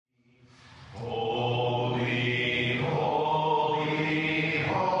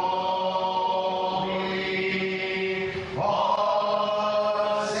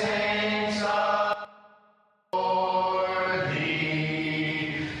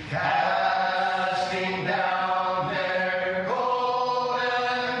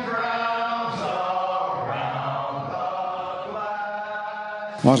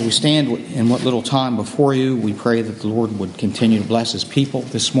Well, as we stand in what little time before you, we pray that the Lord would continue to bless His people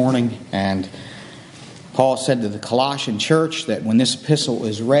this morning. And Paul said to the Colossian church that when this epistle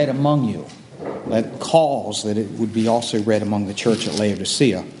is read among you, that calls that it would be also read among the church at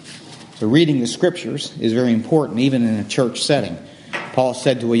Laodicea. So reading the Scriptures is very important, even in a church setting. Paul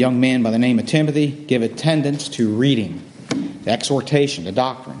said to a young man by the name of Timothy, give attendance to reading, to exhortation, to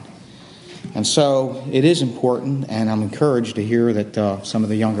doctrine. And so it is important, and I'm encouraged to hear that some of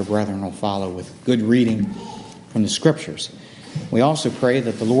the younger brethren will follow with good reading from the Scriptures. We also pray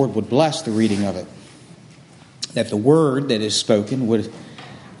that the Lord would bless the reading of it, that the word that is spoken would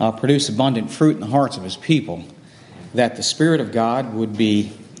produce abundant fruit in the hearts of His people, that the Spirit of God would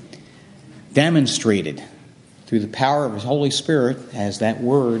be demonstrated through the power of His Holy Spirit as that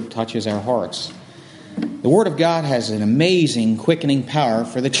word touches our hearts. The Word of God has an amazing quickening power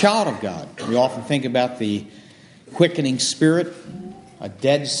for the child of God. We often think about the quickening Spirit, a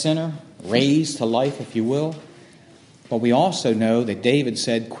dead sinner, raised to life, if you will. But we also know that David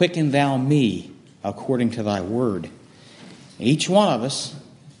said, quicken thou me according to thy word. Each one of us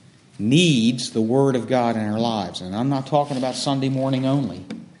needs the Word of God in our lives. And I'm not talking about Sunday morning only.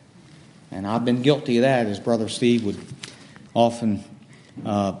 And I've been guilty of that, as Brother Steve would often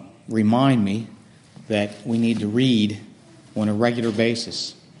remind me, that we need to read on a regular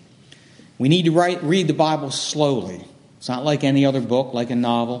basis. We need to read the Bible slowly. It's not like any other book, like a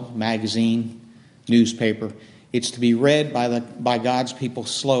novel, magazine, newspaper. It's to be read by God's people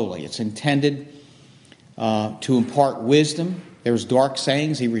slowly. It's intended to impart wisdom. There's dark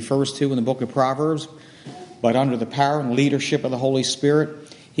sayings He refers to in the book of Proverbs, but under the power and leadership of the Holy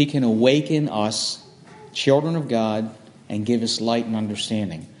Spirit, He can awaken us, children of God, and give us light and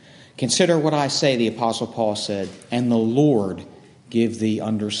understanding. Consider what I say, the Apostle Paul said, and the Lord give thee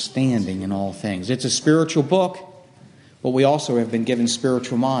understanding in all things. It's a spiritual book, but we also have been given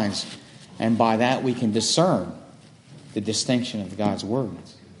spiritual minds, and by that we can discern the distinction of God's Word.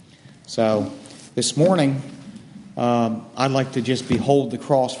 So this morning, I'd like to just behold the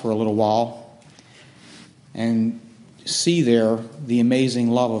cross for a little while and see there the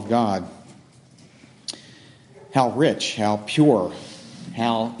amazing love of God. How rich, how pure,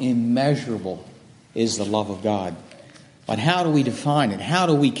 how immeasurable is the love of God. But how do we define it? How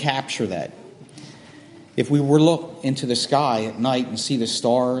do we capture that? If we were to look into the sky at night and see the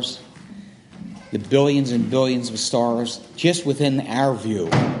stars, the billions and billions of stars, just within our view,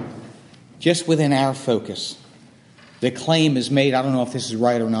 just within our focus, the claim is made, I don't know if this is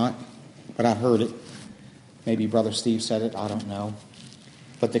right or not, but I've heard it. Maybe Brother Steve said it, I don't know.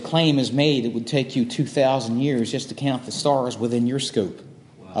 But the claim is made it would take you 2,000 years just to count the stars within your scope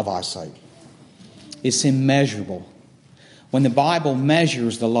of eyesight. It's immeasurable. When the Bible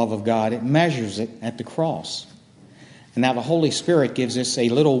measures the love of God, it measures it at the cross. And now the Holy Spirit gives us a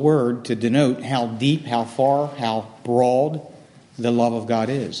little word to denote how deep, how far, how broad the love of God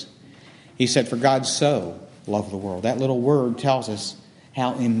is. He said, for God so loved the world. That little word tells us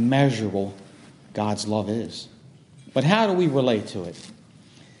how immeasurable God's love is. But how do we relate to it?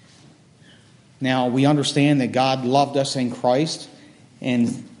 Now, we understand that God loved us in Christ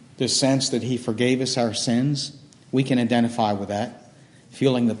in the sense that He forgave us our sins. We can identify with that,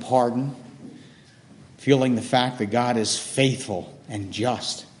 feeling the pardon, feeling the fact that God is faithful and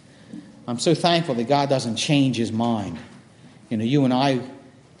just. I'm so thankful that God doesn't change His mind. You know, you and I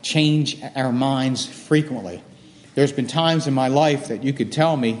change our minds frequently. There's been times in my life that you could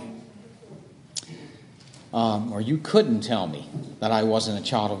tell me, or you couldn't tell me that I wasn't a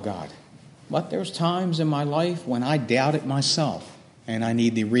child of God. But there's times in my life when I doubt it myself, and I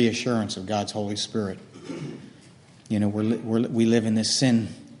need the reassurance of God's Holy Spirit. You know, we live in this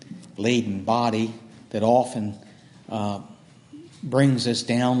sin-laden body that often brings us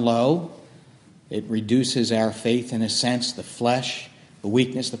down low. It reduces our faith in a sense, the flesh, the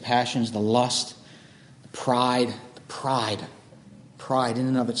weakness, the passions, the lust, the pride in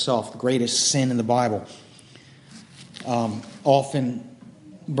and of itself, the greatest sin in the Bible, often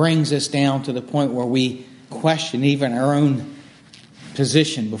brings us down to the point where we question even our own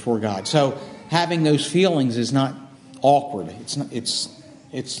position before God. So having those feelings is not awkward.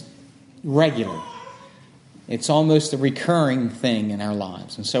 It's regular. It's almost a recurring thing in our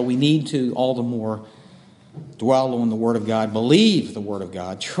lives. And so we need to all the more dwell on the Word of God, believe the Word of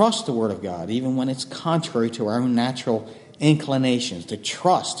God, trust the Word of God, even when it's contrary to our own natural inclinations, to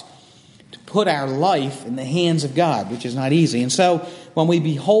trust, to put our life in the hands of God, which is not easy. And so when we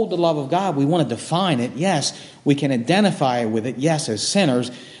behold the love of God, we want to define it. Yes, we can identify with it, yes, as sinners,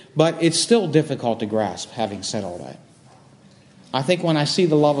 but it's still difficult to grasp, having said all that. I think when I see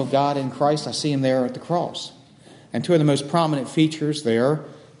the love of God in Christ, I see Him there at the cross. And two of the most prominent features there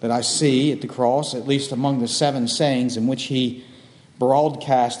that I see at the cross, at least among the 7 sayings in which he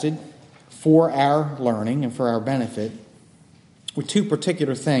broadcasted for our learning and for our benefit, were 2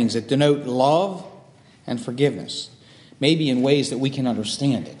 particular things that denote love and forgiveness, maybe in ways that we can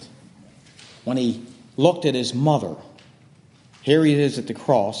understand it. When he looked at his mother, here he is at the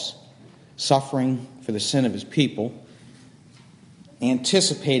cross, suffering for the sin of his people,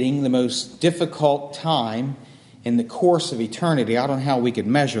 anticipating the most difficult time in the course of eternity. I don't know how we could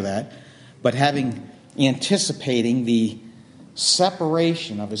measure that, but anticipating the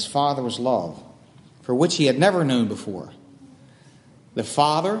separation of his Father's love, for which he had never known before. The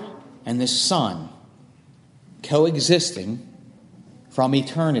Father and the Son coexisting from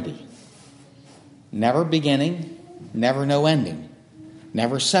eternity. Never beginning, never no ending,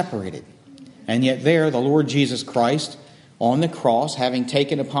 never separated. And yet there, the Lord Jesus Christ on the cross, having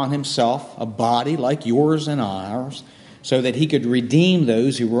taken upon himself a body like yours and ours, so that he could redeem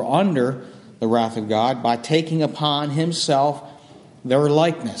those who were under the wrath of God by taking upon himself their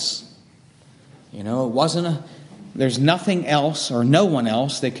likeness. You know, there's nothing else or no one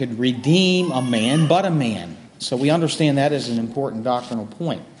else that could redeem a man but a man. So we understand that as an important doctrinal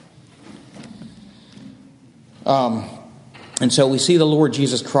point. And so we see the Lord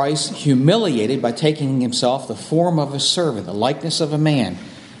Jesus Christ humiliated by taking himself the form of a servant, the likeness of a man,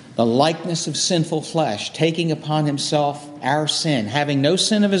 the likeness of sinful flesh, taking upon himself our sin, having no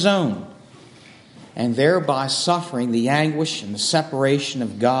sin of his own, and thereby suffering the anguish and the separation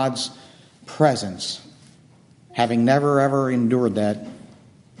of God's presence, having never ever endured that.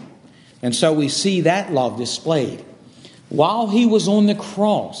 And so we see that love displayed. While he was on the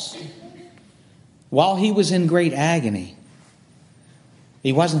cross, while he was in great agony,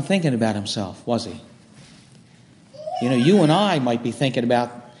 he wasn't thinking about himself, was he? You know, you and I might be thinking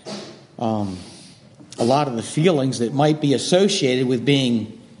about a lot of the feelings that might be associated with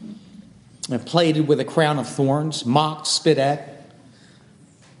being plated with a crown of thorns, mocked, spit at,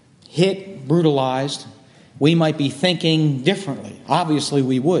 hit, brutalized. We might be thinking differently. Obviously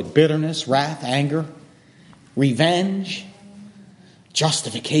we would. Bitterness, wrath, anger, revenge,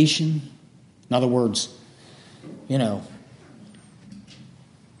 justification. In other words, you know,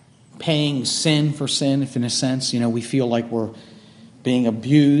 paying sin for sin, if in a sense, you know, we feel like we're being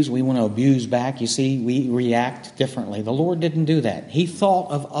abused. We want to abuse back. You see, we react differently. The Lord didn't do that. He thought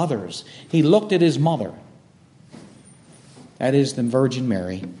of others. He looked at his mother. That is the Virgin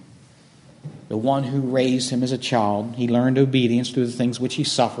Mary, the one who raised him as a child. He learned obedience through the things which he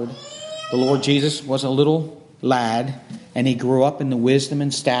suffered. The Lord Jesus was a little lad, and he grew up in the wisdom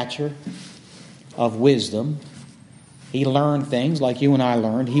and stature of wisdom. He learned things like you and I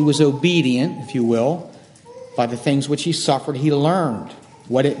learned. He was obedient, if you will, by the things which he suffered. He learned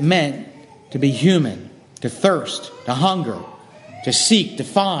what it meant to be human, to thirst, to hunger, to seek, to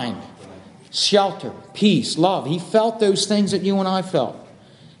find shelter, peace, love. He felt those things that you and I felt.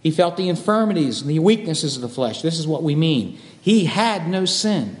 He felt the infirmities and the weaknesses of the flesh. This is what we mean. He had no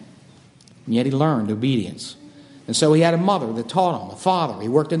sin, and yet he learned obedience. And so he had a mother that taught him, a father. He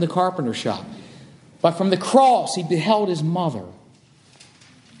worked in the carpenter shop. But from the cross, he beheld his mother.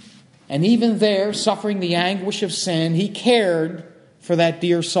 And even there, suffering the anguish of sin, he cared for that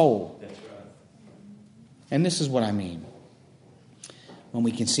dear soul. That's right. And this is what I mean. When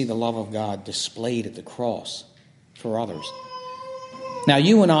we can see the love of God displayed at the cross for others. Now,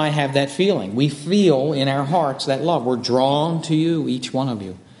 you and I have that feeling. We feel in our hearts that love. We're drawn to you, each one of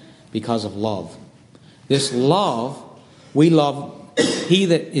you, because of love. This love, we love. He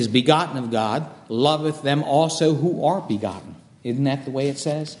that is begotten of God loveth them also who are begotten. Isn't that the way it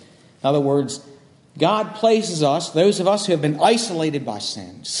says? In other words, God places us, those of us who have been isolated by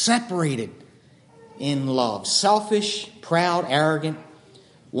sin, separated in love. Selfish, proud, arrogant,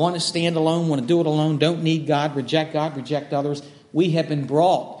 want to stand alone, want to do it alone, don't need God, reject others. We have been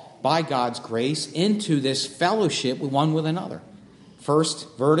brought by God's grace into this fellowship with one with another.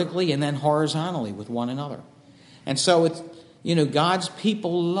 First vertically and then horizontally with one another. And so it's, you know, God's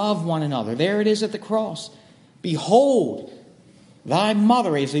people love one another. There it is at the cross. Behold, thy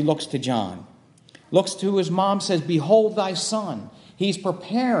mother, as he looks to John. Looks to his mom, says, behold thy son. He's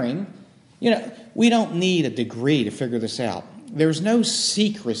preparing. You know, we don't need a degree to figure this out. There's no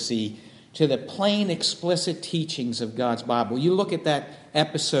secrecy to the plain, explicit teachings of God's Bible. You look at that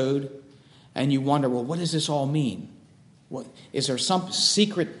episode and you wonder, well, what does this all mean? What, is there some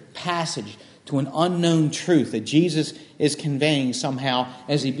secret passage to an unknown truth that Jesus is conveying somehow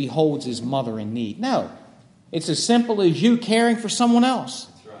as he beholds his mother in need? No. It's as simple as you caring for someone else.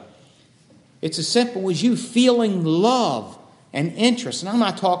 That's right. It's as simple as you feeling love and interest. And I'm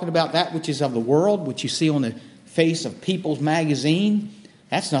not talking about that which is of the world, which you see on the face of People's Magazine,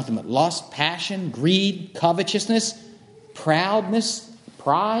 that's nothing but lust, passion, greed, covetousness, proudness,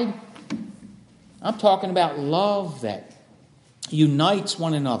 pride. I'm talking about love that unites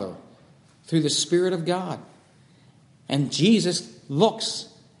one another through the Spirit of God. And Jesus looks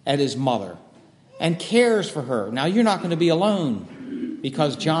at his mother and cares for her. Now, you're not going to be alone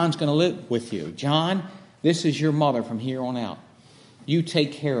because John's going to live with you. John, this is your mother from here on out. You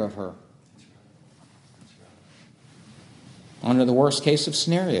take care of her. Under the worst case of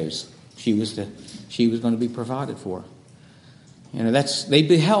scenarios, she was going to be provided for. They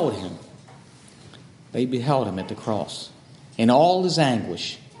beheld him. They beheld him at the cross in all his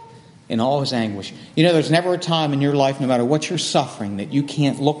anguish. In all his anguish. There's never a time in your life, no matter what you're suffering, that you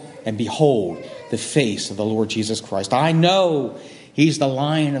can't look and behold the face of the Lord Jesus Christ. I know he's the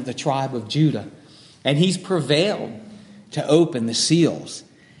Lion of the tribe of Judah, and he's prevailed to open the seals.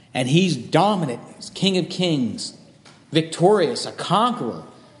 And he's dominant. He's King of Kings, victorious, a conqueror,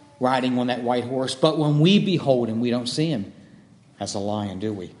 riding on that white horse. But when we behold him, we don't see him as a lion,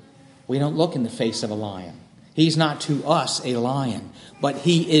 do we? We don't look in the face of a lion. He's not to us a lion, but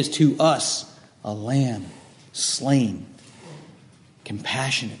he is to us a lamb, slain,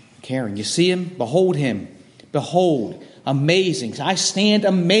 compassionate, caring. You see him? Behold him. Behold. Amazing. I stand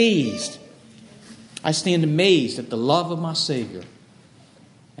amazed. I stand amazed at the love of my Savior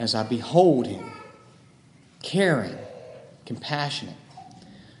as I behold him, caring, compassionate.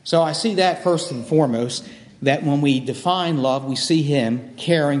 So I see that first and foremost, that when we define love, we see him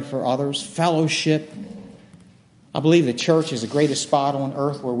caring for others, fellowship. I believe the church is the greatest spot on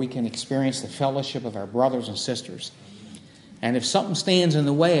earth where we can experience the fellowship of our brothers and sisters. And if something stands in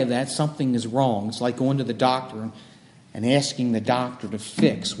the way of that, something is wrong. It's like going to the doctor and asking the doctor to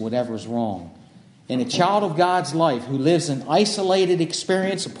fix whatever's wrong. In a child of God's life who lives an isolated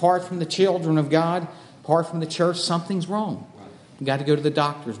experience apart from the children of God, apart from the church, something's wrong. We've got to go to the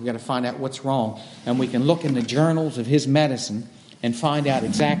doctors. We've got to find out what's wrong. And we can look in the journals of his medicine and find out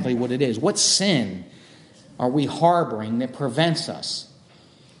exactly what it is. What sin are we harboring that prevents us?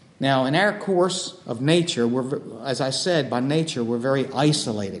 Now, in our course of nature, as I said, by nature, we're very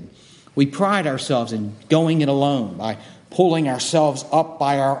isolated. We pride ourselves in going it alone, by pulling ourselves up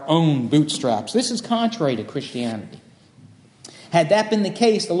by our own bootstraps. This is contrary to Christianity. Had that been the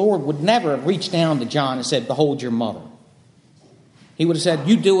case, the Lord would never have reached down to John and said, "Behold your mother." He would have said,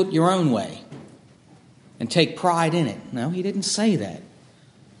 "You do it your own way and take pride in it." No, he didn't say that.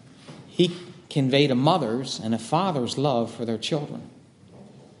 He conveyed a mother's and a father's love for their children.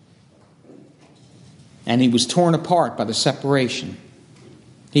 And he was torn apart by the separation.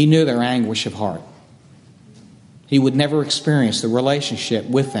 He knew their anguish of heart. He would never experience the relationship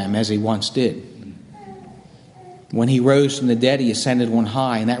with them as he once did. When he rose from the dead, he ascended on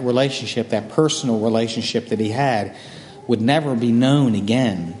high, and that relationship, that personal relationship that he had, would never be known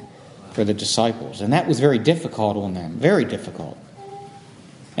again for the disciples. And that was very difficult on them, very difficult.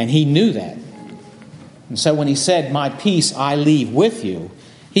 And he knew that. And so when he said, "My peace I leave with you,"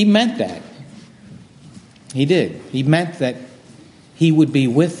 he meant that. He did. He meant that he would be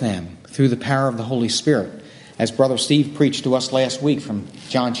with them through the power of the Holy Spirit. As Brother Steve preached to us last week from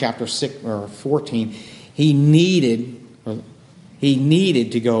John chapter 6 or 14, he needed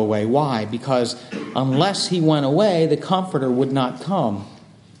to go away. Why? Because unless he went away, the Comforter would not come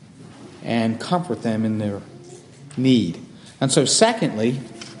and comfort them in their need. And so secondly,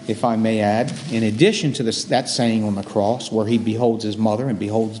 if I may add, in addition to that saying on the cross where he beholds his mother and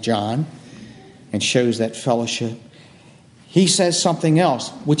beholds John and shows that fellowship, he says something else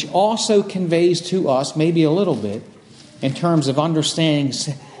which also conveys to us maybe a little bit in terms of understanding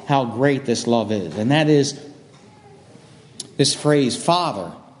how great this love is. And that is this phrase,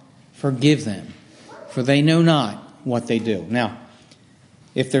 "Father, forgive them, for they know not what they do." Now,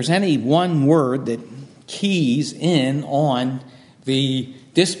 if there's any one word that keys in on the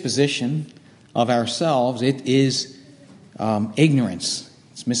disposition of ourselves, it is ignorance.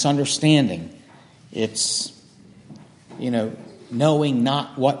 It's misunderstanding. It's, knowing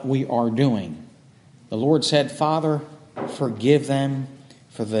not what we are doing. The Lord said, "Father, forgive them,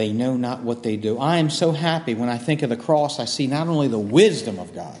 for they know not what they do." I am so happy when I think of the cross. I see not only the wisdom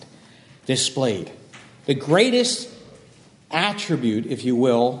of God displayed, the greatest attribute, if you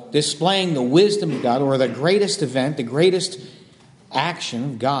will, displaying the wisdom of God, or the greatest event, the greatest action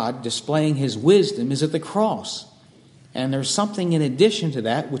of God displaying his wisdom is at the cross. And there's something in addition to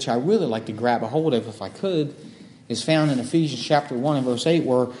that, which I really like to grab a hold of if I could, is found in Ephesians chapter 1 and verse 8,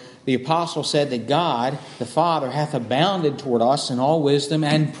 where the apostle said that God, the Father, hath abounded toward us in all wisdom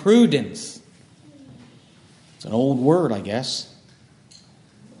and prudence. It's an old word, I guess.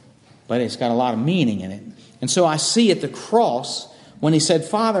 but it's got a lot of meaning in it. And so I see at the cross, when he said,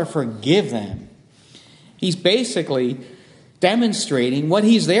 Father, forgive them, he's basically demonstrating what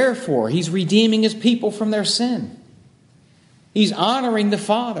he's there for. He's redeeming his people from their sin. He's honoring the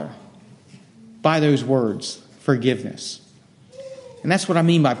Father by those words, forgiveness. And that's what I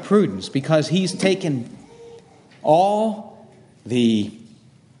mean by prudence, because he's taken all the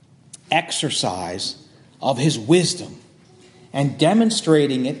exercise of his wisdom and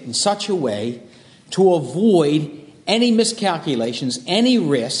demonstrating it in such a way to avoid any miscalculations, any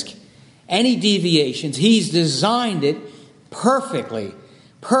risk, any deviations. He's designed it perfectly.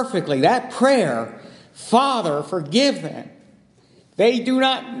 That prayer, Father, forgive them. They do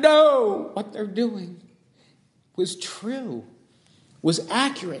not know what they're doing, was true, was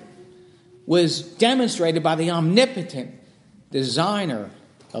accurate, was demonstrated by the omnipotent designer,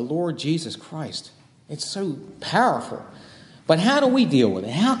 the Lord Jesus Christ. It's so powerful. But how do we deal with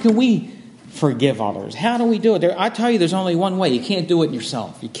it? How can we forgive others? How do we do it? I tell you, there's only one way. You can't do it in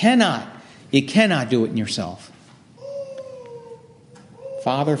yourself. You cannot do it in yourself.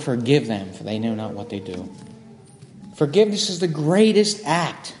 Father, forgive them, for they know not what they do. Forgiveness is the greatest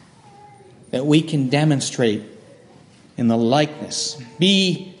act that we can demonstrate in the likeness.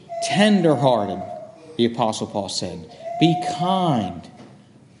 Be tender-hearted, the Apostle Paul said. Be kind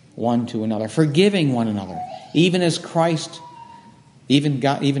one to another, forgiving one another, even as Christ,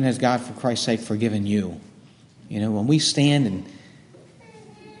 even as God, for Christ's sake, forgiven you. You know, when we stand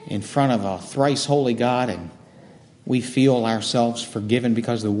in front of a thrice holy God and we feel ourselves forgiven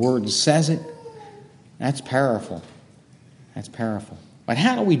because the Word says it, that's powerful. That's powerful. But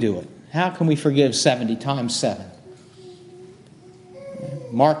how do we do it? How can we forgive 70 times 7?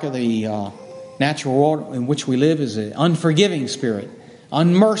 Mark of the natural world in which we live is an unforgiving spirit,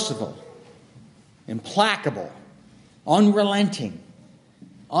 unmerciful, implacable, unrelenting,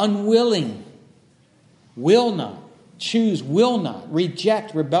 unwilling, will not, choose, will not,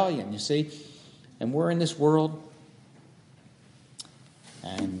 reject, rebellion, you see. And we're in this world,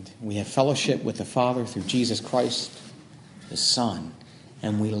 and we have fellowship with the Father through Jesus Christ, His Son,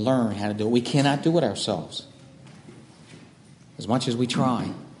 and we learn how to do it. We cannot do it ourselves, as much as we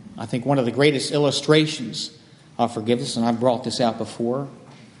try. I think one of the greatest illustrations of forgiveness, and I've brought this out before,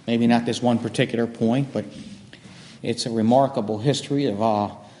 maybe not this one particular point, but it's a remarkable history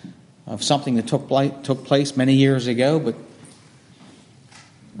of something that took place many years ago, but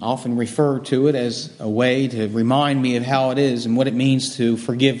I often refer to it as a way to remind me of how it is and what it means to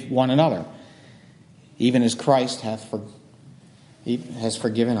forgive one another, even as Christ has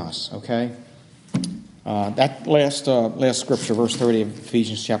forgiven us. Okay, that last scripture, verse 30 of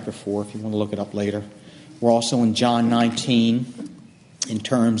Ephesians chapter 4, if you want to look it up later. We're also in John 19 in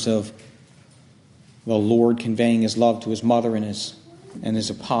terms of the Lord conveying His love to His mother and His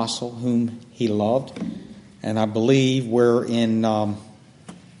apostle whom He loved. And I believe we're in the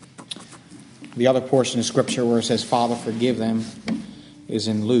other portion of Scripture where it says, Father, forgive them, is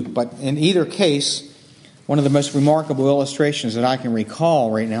in Luke. But in either case, one of the most remarkable illustrations that I can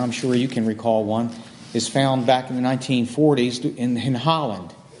recall right now, I'm sure you can recall one, is found back in the 1940s in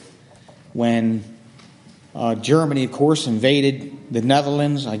Holland, when Germany, of course, invaded the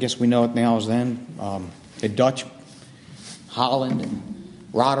Netherlands. I guess we know it now as then. The Dutch, Holland, and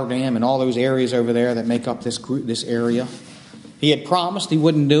Rotterdam, and all those areas over there that make up this area. He had promised he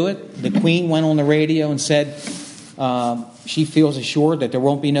wouldn't do it. The Queen went on the radio and said she feels assured that there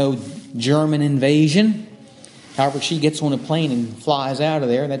won't be no German invasion. However, she gets on a plane and flies out of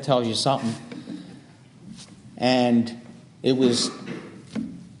there. That tells you something. And it was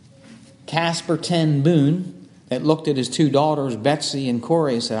Casper ten Boom that looked at his two daughters, Betsy and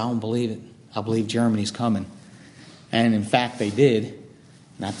Corey, and said, I don't believe it. I believe Germany's coming. And in fact, they did.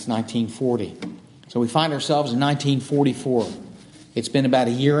 And that's 1940. So we find ourselves in 1944. It's been about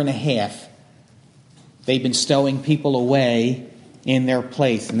a year and a half. They've been stowing people away in their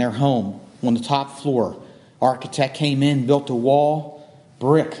place, in their home, on the top floor. Architect came in, built a wall,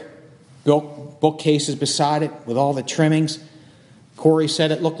 brick, built bookcases beside it with all the trimmings. Corey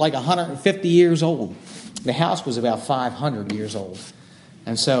said it looked like 150 years old. The house was about 500 years old.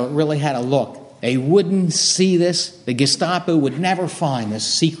 And so it really had a look. They wouldn't see this. The Gestapo would never find this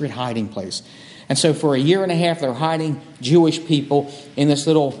secret hiding place. And so for a year and a half, they're hiding Jewish people in this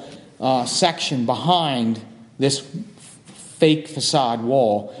little section behind this fake facade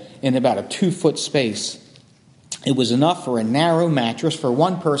wall in about a 2-foot space. It was enough for a narrow mattress for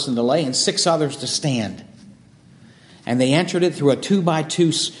one person to lay and 6 others to stand. And they entered it through a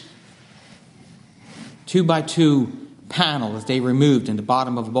 2x2 panel that they removed in the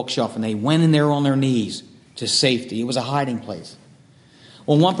bottom of a bookshelf, and they went in there on their knees to safety. It was a hiding place.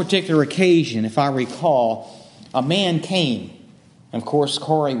 On one particular occasion, if I recall, a man came. Of course,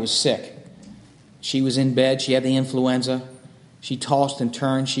 Corrie was sick. She was in bed. She had the influenza. She tossed and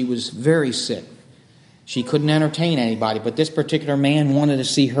turned. She was very sick. She couldn't entertain anybody, but this particular man wanted to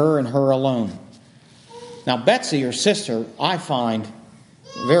see her and her alone. Now, Betsy, her sister, I find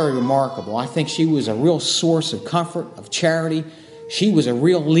very remarkable. I think she was a real source of comfort, of charity. She was a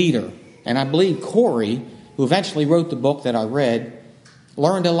real leader. And I believe Corrie, who eventually wrote the book that I read,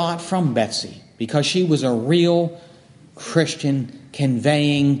 learned a lot from Betsy because she was a real Christian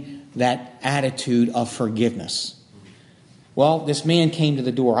conveying that attitude of forgiveness. Well, this man came to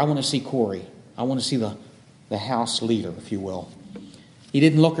the door. I want to see Corrie. I want to see the house leader, if you will. He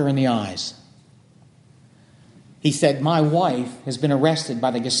didn't look her in the eyes. He said, my wife has been arrested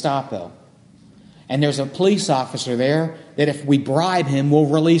by the Gestapo. And there's a police officer there that if we bribe him, we'll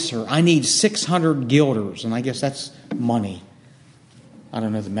release her. I need 600 guilders. And I guess that's money. I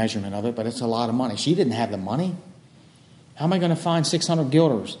don't know the measurement of it, but it's a lot of money. She didn't have the money. How am I going to find 600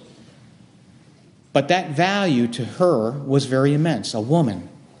 guilders? But that value to her was very immense. A woman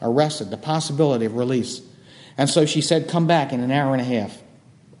arrested, the possibility of release. And so she said, come back in an hour and a half.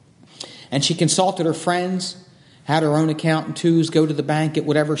 And she consulted her friends, had her own accountant twos, go to the bank, get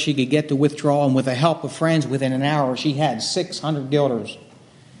whatever she could get to withdraw. And with the help of friends, within an hour, she had 600 guilders.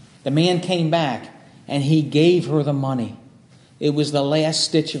 The man came back and he gave her the money. It was the last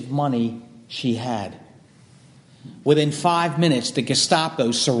stitch of money she had. Within 5 minutes, the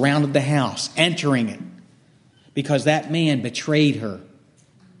Gestapo surrounded the house, entering it, because that man betrayed her.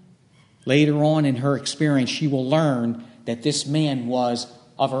 Later on in her experience, she will learn that this man was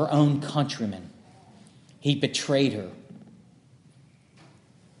of her own countrymen. He betrayed her.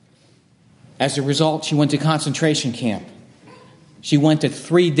 As a result, she went to concentration camp. She went to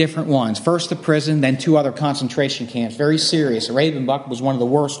 3 different ones. First to prison, then 2 other concentration camps. Very serious. Ravenbuck was one of the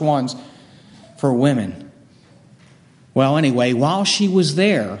worst ones for women. Well, anyway, while she was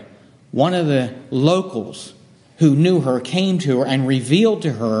there, one of the locals who knew her came to her and revealed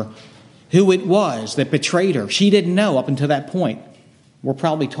to her who it was that betrayed her. She didn't know up until that point. We're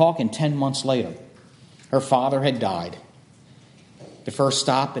probably talking 10 months later. Her father had died. The first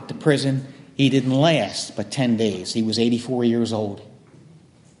stop at the prison, he didn't last but 10 days. He was 84 years old.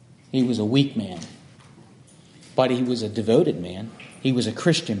 He was a weak man. But he was a devoted man. He was a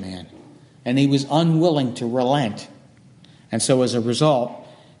Christian man. And he was unwilling to relent. And so as a result,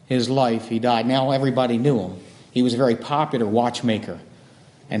 his life, he died. Now everybody knew him. He was a very popular watchmaker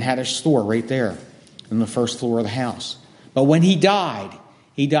and had a store right there on the first floor of the house. But when he died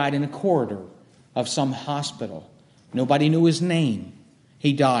in a corridor of some hospital. Nobody knew his name.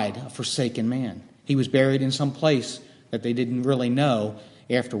 He died a forsaken man. He was buried in some place that they didn't really know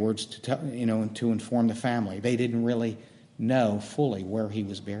afterwards to inform the family. They didn't really know fully where he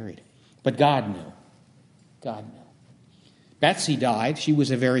was buried. But God knew. God knew. Betsy died. She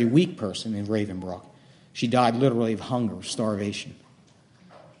was a very weak person in Ravenbrook. She died literally of hunger, starvation.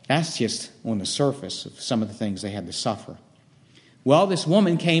 That's just on the surface of some of the things they had to suffer. Well, this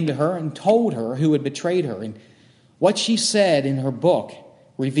woman came to her and told her who had betrayed her. And what she said in her book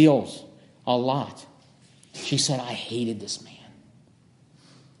reveals a lot. She said, I hated this man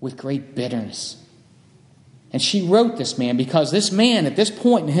with great bitterness. And she wrote this man because this man at this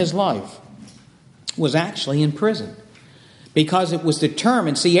point in his life was actually in prison. Because it was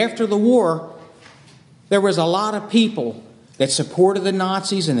determined. See, after the war, there was a lot of people that supported the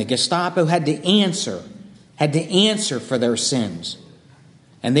Nazis, and the Gestapo had to answer for their sins.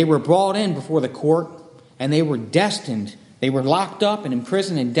 And they were brought in before the court, and they were destined. They were locked up and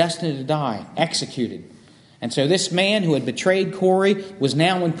imprisoned and destined to die, executed. And so this man who had betrayed Corrie was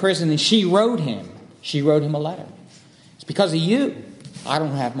now in prison, and she wrote him a letter. It's because of you I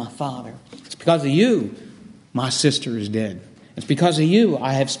don't have my father. It's because of you my sister is dead. It's because of you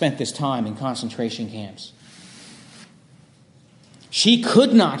I have spent this time in concentration camps. She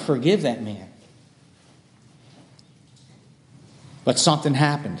could not forgive that man. But something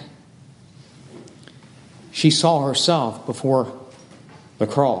happened. She saw herself before the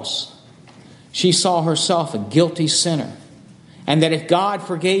cross. She saw herself a guilty sinner. And that if God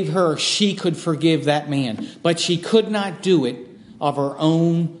forgave her, she could forgive that man. But she could not do it of her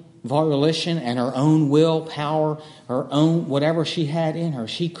own volition and her own will, power, her own whatever she had in her.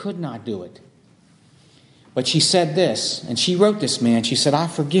 She could not do it. But she said this, and she wrote this man. She said, I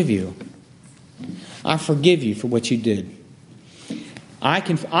forgive you. I forgive you for what you did. I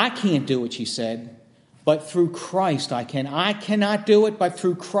can't do it, she said, but through Christ I can. I cannot do it, but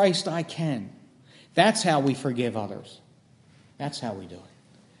through Christ I can. That's how we forgive others. That's how we do it.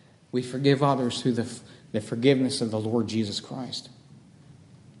 We forgive others through the forgiveness of the Lord Jesus Christ.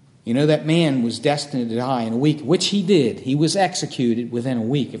 You know, that man was destined to die in a week, which he did. He was executed within a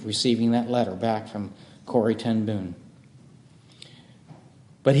week of receiving that letter back from Corrie ten Boom.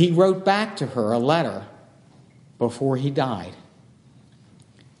 But he wrote back to her a letter before he died.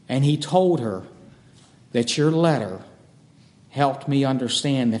 And he told her that your letter helped me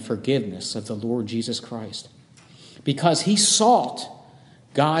understand the forgiveness of the Lord Jesus Christ. Because he sought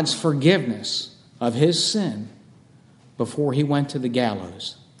God's forgiveness of his sin before he went to the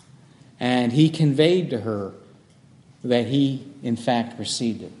gallows. And he conveyed to her that he, in fact,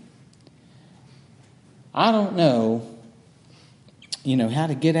 received it. I don't know, how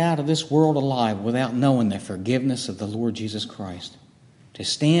to get out of this world alive without knowing the forgiveness of the Lord Jesus Christ. To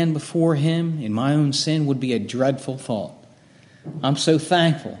stand before him in my own sin would be a dreadful thought. I'm so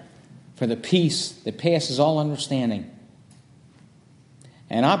thankful for the peace that passes all understanding.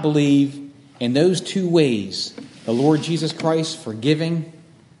 And I believe in those two ways, the Lord Jesus Christ forgiving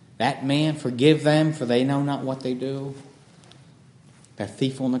that man, forgive them for they know not what they do, that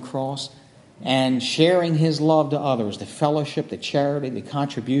thief on the cross, and sharing his love to others, the fellowship, the charity, the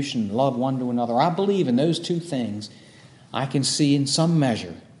contribution, love one to another. I believe in those two things. I can see in some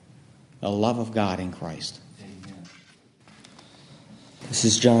measure the love of God in Christ. Amen. This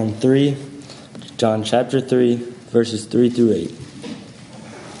is John chapter 3, verses 3 through 8.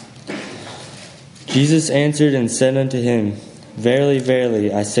 Jesus answered and said unto him, Verily,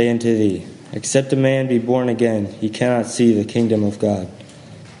 verily, I say unto thee, except a man be born again, he cannot see the kingdom of God.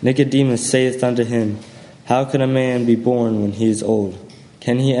 Nicodemus saith unto him, How can a man be born when he is old?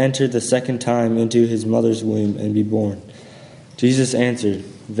 Can he enter the second time into his mother's womb and be born? Jesus answered,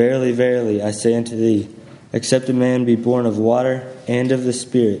 Verily, verily, I say unto thee, except a man be born of water and of the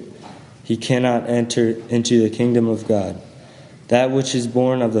Spirit, he cannot enter into the kingdom of God. That which is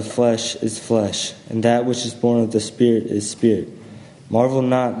born of the flesh is flesh, and that which is born of the Spirit is spirit. Marvel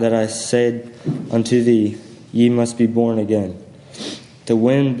not that I said unto thee, Ye must be born again. The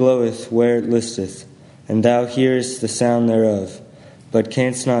wind bloweth where it listeth, and thou hearest the sound thereof, but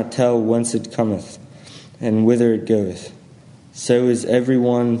canst not tell whence it cometh, and whither it goeth. So is every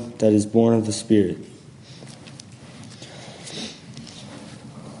one that is born of the Spirit.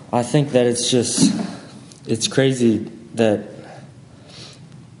 I think that it's crazy that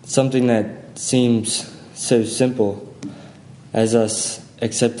something that seems so simple as us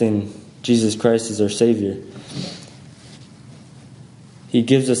accepting Jesus Christ as our Savior, He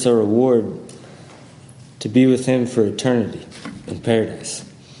gives us a reward to be with Him for eternity in paradise,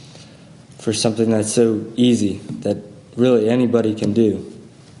 for something that's so easy that really anybody can do.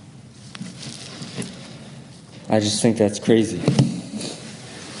 I just think that's crazy.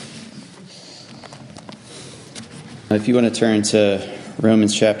 If you want to turn to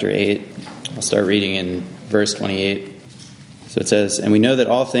Romans chapter 8, I'll start reading in verse 28. So it says, And we know that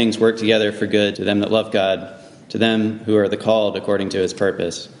all things work together for good to them that love God, to them who are the called according to His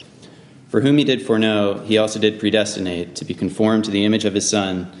purpose. For whom He did foreknow, He also did predestinate to be conformed to the image of His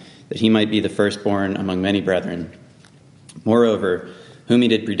Son, that He might be the firstborn among many brethren. Moreover, whom He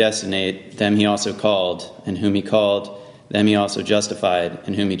did predestinate, them He also called, and whom He called, them He also justified,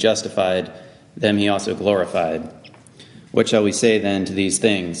 and whom He justified, them He also glorified. What shall we say then to these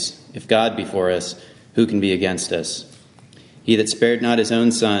things? If God be for us, who can be against us? He that spared not His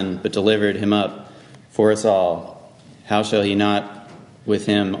own Son, but delivered Him up for us all, how shall He not with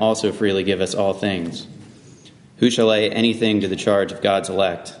Him also freely give us all things? Who shall lay anything to the charge of God's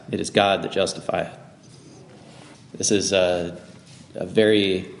elect? It is God that justifieth. This is a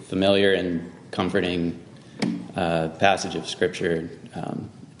very familiar and comforting passage of Scripture.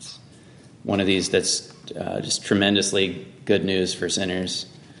 It's one of these that's just tremendously good news for sinners.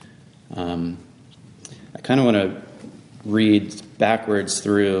 I kind of want to read backwards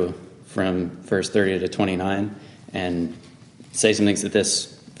through from verse 30 to 29 and say some things that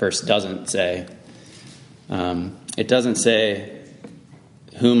this verse doesn't say. It doesn't say,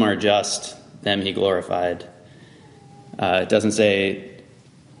 whom are just, them He glorified. It doesn't say,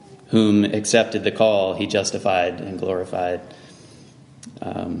 whom accepted the call, He justified and glorified.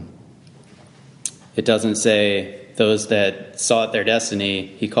 It doesn't say, those that sought their destiny,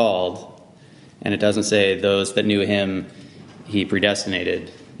 He called. And it doesn't say, those that knew Him, He predestinated.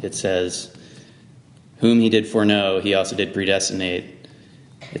 It says, whom He did foreknow, He also did predestinate.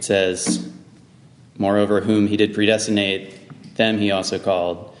 It says, moreover, whom He did predestinate, them He also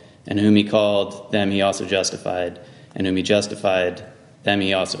called. And whom He called, them He also justified. And whom He justified, them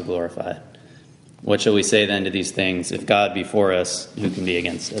He also glorified. What shall we say then to these things? If God be for us, who can be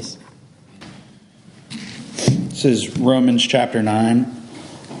against us? This is Romans chapter 9,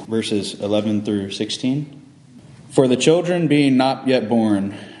 verses 11 through 16. For the children being not yet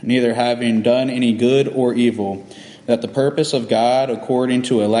born, neither having done any good or evil, that the purpose of God according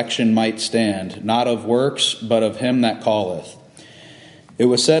to election might stand, not of works, but of him that calleth. It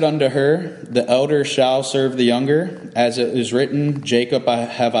was said unto her, the elder shall serve the younger, as it is written, Jacob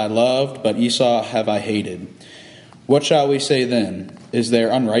have I loved, but Esau have I hated. What shall we say then? Is there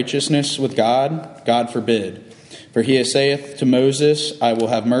unrighteousness with God? God forbid. For he saith to Moses, I will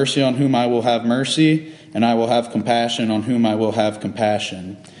have mercy on whom I will have mercy, and I will have compassion on whom I will have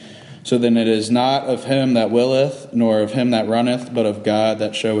compassion. So then it is not of him that willeth, nor of him that runneth, but of God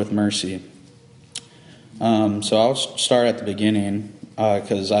that showeth mercy. So I'll start at the beginning,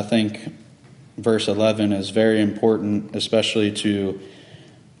 because I think verse 11 is very important, especially to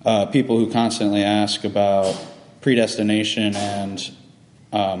people who constantly ask about predestination and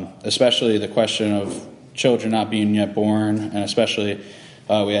especially the question of children not being yet born, and especially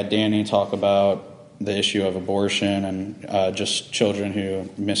we had Danny talk about the issue of abortion and just children who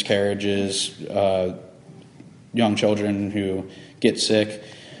miscarriages, young children who get sick.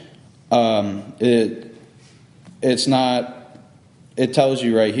 It's not. It tells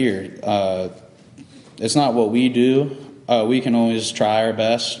you right here. It's not what we do. We can always try our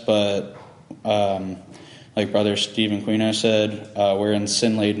best, but like Brother Stephen Quino said, we're in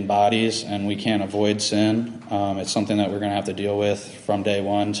sin-laden bodies, and we can't avoid sin. It's something that we're going to have to deal with from day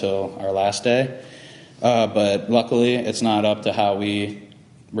one till our last day. But luckily, it's not up to how we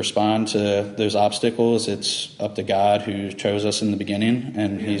respond to those obstacles. It's up to God who chose us in the beginning,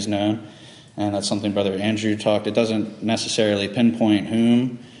 and He's known. And that's something Brother Andrew talked. It doesn't necessarily pinpoint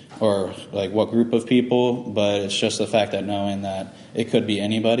whom or like what group of people, but it's just the fact that knowing that it could be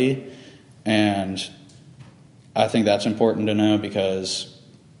anybody. And I think that's important to know, because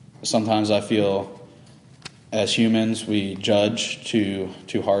sometimes I feel as humans we judge too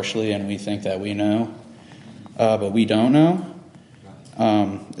harshly, and we think that we know, but we don't know.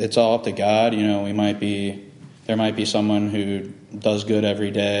 It's all up to God. You know, there might be someone who does good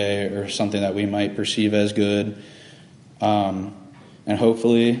every day, or something that we might perceive as good, and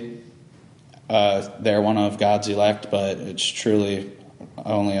hopefully they're one of God's elect, but it's truly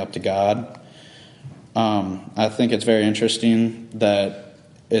only up to God. I think it's very interesting that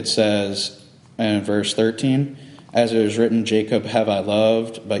it says in verse 13, as it was written, Jacob have I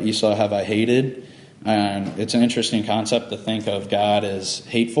loved, but Esau have I hated. And it's an interesting concept to think of God as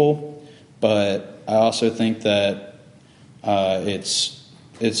hateful, but I also think that it's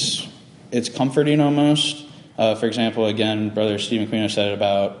comforting almost. For example, again, Brother Stephen Quino said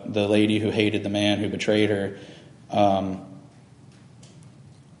about the lady who hated the man who betrayed her.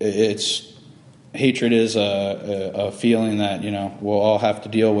 Hatred is a feeling that, we'll all have to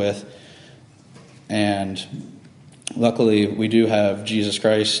deal with. And luckily, we do have Jesus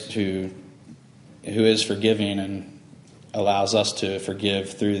Christ who is forgiving and allows us to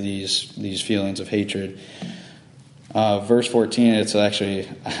forgive through these feelings of hatred. Verse 14, it's actually,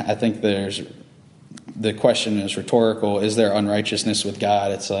 I think the question is rhetorical. Is there unrighteousness with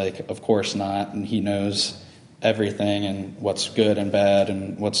God? It's like, of course not. And He knows everything and what's good and bad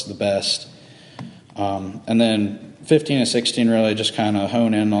and what's the best. And then 15 and 16 really just kind of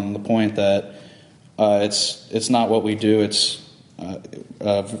hone in on the point that it's not what we do. It's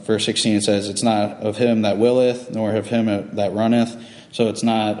verse 16 says, it's not of him that willeth, nor of him that runneth. So it's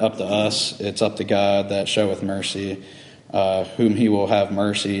not up to us. It's up to God that showeth mercy. Whom He will have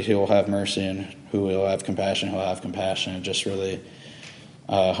mercy, He will have mercy, and who will have compassion, He'll have compassion. It just really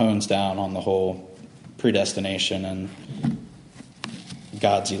hones down on the whole predestination and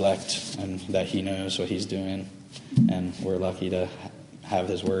God's elect, and that He knows what He's doing, and we're lucky to have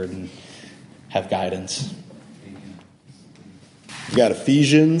His word and have guidance. We got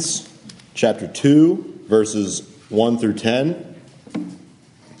Ephesians chapter 2, verses 1 through 10.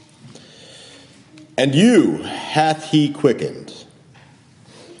 And you hath He quickened,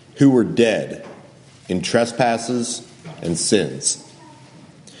 who were dead in trespasses and sins,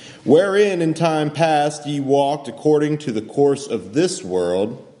 wherein in time past ye walked according to the course of this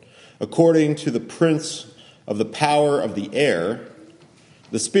world, according to the prince of the power of the air,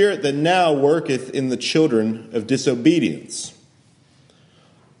 the spirit that now worketh in the children of disobedience,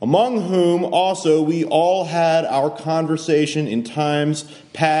 among whom also we all had our conversation in times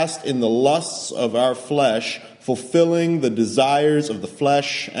past in the lusts of our flesh, fulfilling the desires of the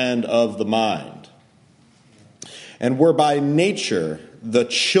flesh and of the mind, and were by nature the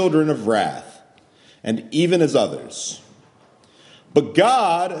children of wrath, and even as others. But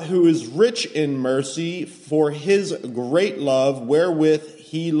God, who is rich in mercy, for His great love wherewith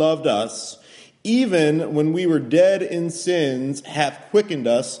He loved us, even when we were dead in sins, hath quickened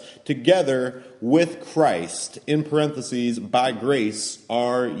us together with Christ. In parentheses, by grace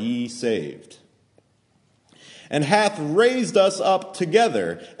are ye saved. And hath raised us up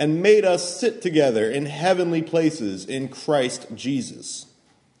together, and made us sit together in heavenly places in Christ Jesus,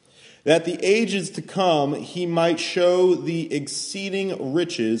 that the ages to come he might show the exceeding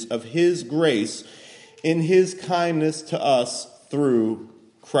riches of his grace in his kindness to us through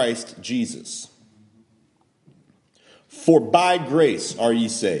Christ Jesus. For by grace are ye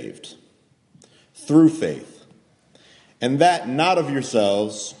saved, through faith, and that not of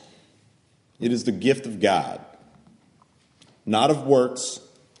yourselves, it is the gift of God, not of works,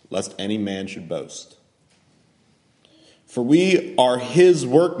 lest any man should boast. For we are his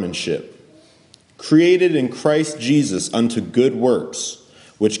workmanship, created in Christ Jesus unto good works,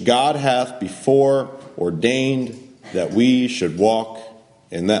 which God hath before ordained that we should walk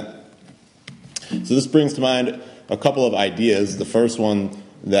in them. So this brings to mind a couple of ideas. The first one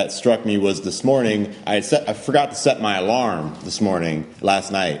that struck me was this morning. I forgot to set my alarm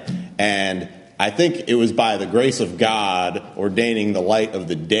last night, and I think it was by the grace of God ordaining the light of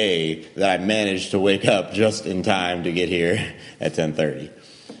the day that I managed to wake up just in time to get here at 10:30.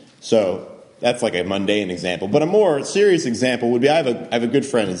 So that's like a mundane example. But a more serious example would be I have a good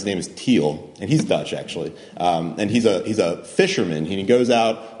friend. His name is Teal, and he's Dutch actually. And he's a fisherman. And he goes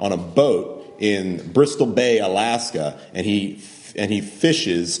out on a boat in Bristol Bay, Alaska, and he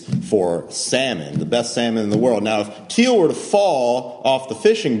fishes for salmon, the best salmon in the world. Now, if Teal were to fall off the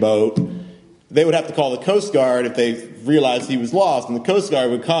fishing boat, they would have to call the Coast Guard if they realized he was lost. And the Coast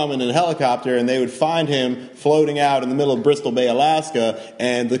Guard would come in a helicopter and they would find him floating out in the middle of Bristol Bay, Alaska.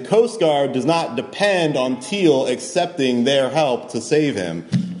 And the Coast Guard does not depend on Teal accepting their help to save him.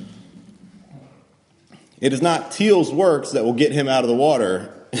 It is not Teal's works that will get him out of the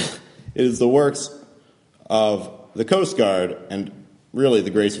water. It is the works of the Coast Guard and really the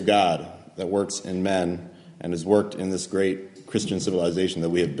grace of God that works in men and has worked in this great Christian civilization that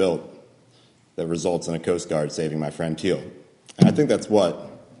we have built, that results in a Coast Guard saving my friend Teal. And I think that's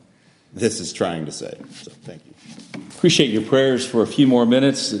what this is trying to say. So thank you. Appreciate your prayers for a few more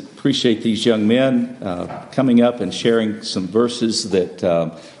minutes. Appreciate these young men coming up and sharing some verses that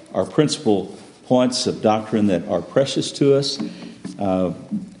are principal points of doctrine that are precious to us.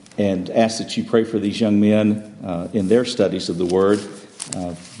 And ask that you pray for these young men in their studies of the Word.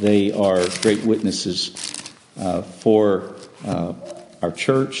 They are great witnesses for our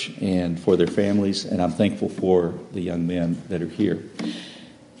church and for their families, and I'm thankful for the young men that are here.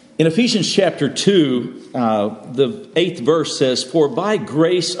 In Ephesians chapter 2, the 8th verse says, "For by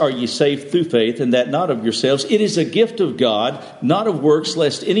grace are ye saved through faith, and that not of yourselves. It is a gift of God, not of works,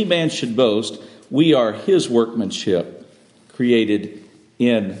 lest any man should boast. We are his workmanship, created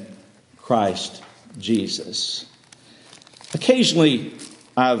in Christ Jesus." Occasionally,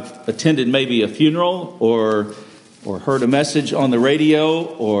 I've attended maybe a funeral or heard a message on the radio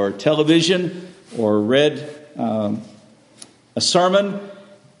or television or read a sermon,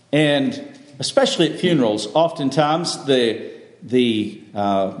 and especially at funerals, oftentimes the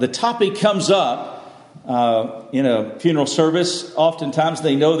topic comes up in a funeral service. Oftentimes,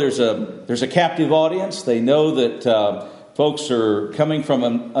 they know there's a captive audience. They know that folks are coming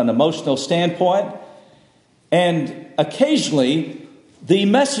from an emotional standpoint, and occasionally the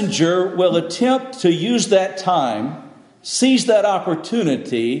messenger will attempt to use that time, seize that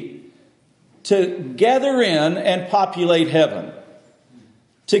opportunity to gather in and populate heaven,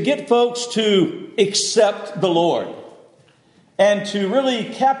 to get folks to accept the Lord, and to really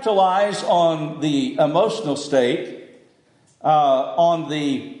capitalize on the emotional state, on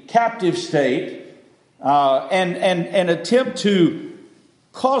the captive state, and attempt to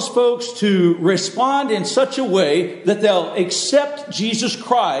cause folks to respond in such a way that they'll accept Jesus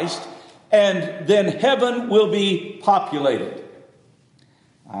Christ, and then heaven will be populated.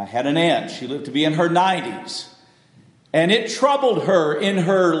 I had an aunt. She lived to be in her 90s. And it troubled her in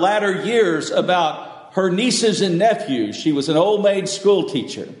her latter years about her nieces and nephews. She was an old maid school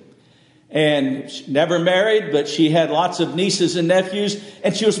teacher. And she never married, but she had lots of nieces and nephews.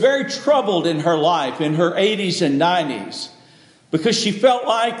 And she was very troubled in her life, in her 80s and 90s, because she felt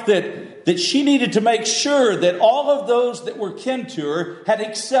like that she needed to make sure that all of those that were kin to her had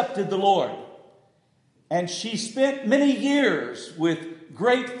accepted the Lord. And she spent many years with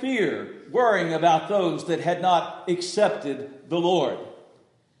great fear, worrying about those that had not accepted the Lord.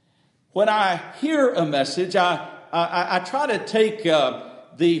 When I hear a message, I try to take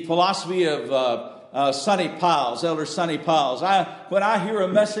the philosophy of Sonny Piles, Elder Sonny Piles. When I hear a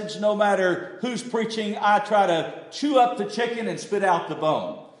message, no matter who's preaching, I try to chew up the chicken and spit out the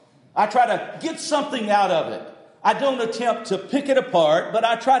bone. I try to get something out of it. I don't attempt to pick it apart, but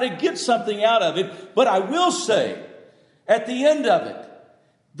I try to get something out of it. But I will say, at the end of it,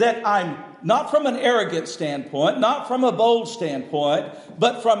 that I'm not from an arrogant standpoint, not from a bold standpoint,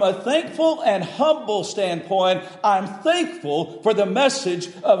 but from a thankful and humble standpoint. I'm thankful for the message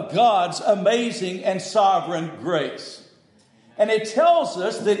of God's amazing and sovereign grace. And it tells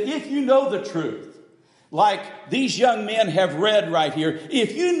us that if you know the truth, like these young men have read right here,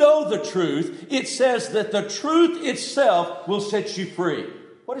 if you know the truth, it says that the truth itself will set you free.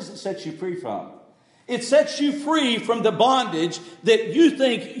 What does it set you free from? It sets you free from the bondage that you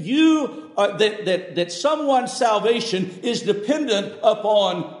think that someone's salvation is dependent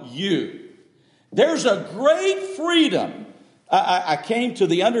upon you. There's a great freedom. I came to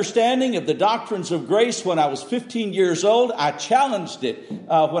the understanding of the doctrines of grace when I was 15 years old. I challenged it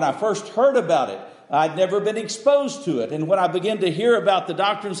when I first heard about it. I'd never been exposed to it. And when I began to hear about the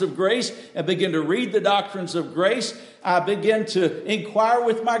doctrines of grace and begin to read the doctrines of grace, I began to inquire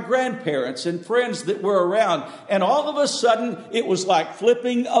with my grandparents and friends that were around. And all of a sudden, it was like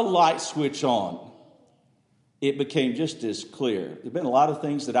flipping a light switch on. It became just as clear. There have been a lot of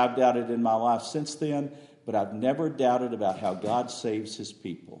things that I've doubted in my life since then, but I've never doubted about how God saves His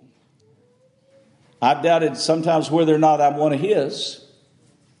people. I've doubted sometimes whether or not I'm one of His.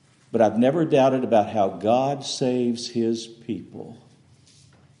 But I've never doubted about how God saves His people.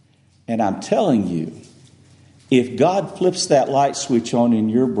 And I'm telling you, if God flips that light switch on in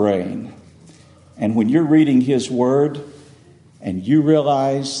your brain, and when you're reading His Word, and you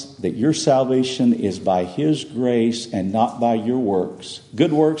realize that your salvation is by His grace and not by your works,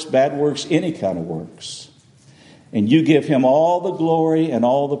 good works, bad works, any kind of works, and you give Him all the glory and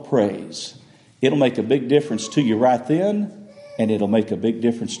all the praise, it'll make a big difference to you right then. And it'll make a big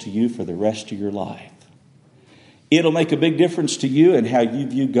difference to you for the rest of your life. It'll make a big difference to you in how you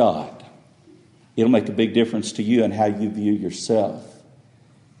view God. It'll make a big difference to you in how you view yourself.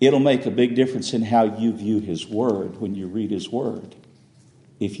 It'll make a big difference in how you view His Word when you read His Word.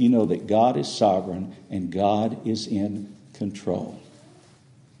 If you know that God is sovereign and God is in control.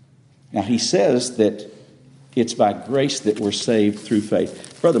 Now He says that it's by grace that we're saved through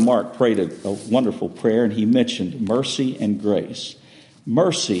faith. Brother Mark prayed a wonderful prayer, and he mentioned mercy and grace.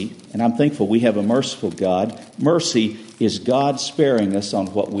 Mercy, and I'm thankful we have a merciful God. Mercy is God sparing us on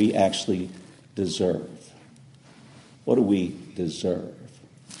what we actually deserve. What do we deserve?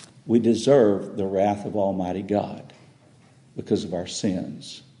 We deserve the wrath of Almighty God because of our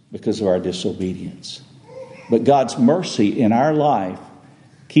sins, because of our disobedience. But God's mercy in our life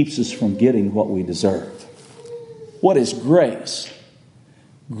keeps us from getting what we deserve. What is grace?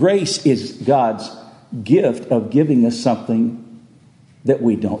 Grace is God's gift of giving us something that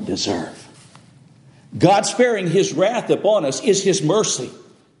we don't deserve. God sparing His wrath upon us is His mercy.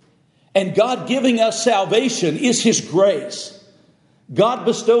 And God giving us salvation is His grace. God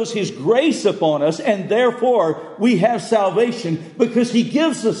bestows His grace upon us, and therefore we have salvation because He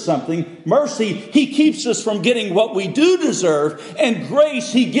gives us something. Mercy, He keeps us from getting what we do deserve. And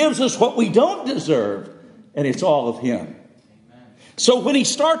grace, He gives us what we don't deserve. And it's all of Him. So when he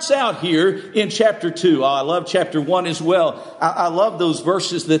starts out here in chapter 2, I love chapter 1 as well. I love those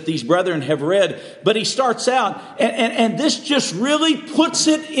verses that these brethren have read. But he starts out, and this just really puts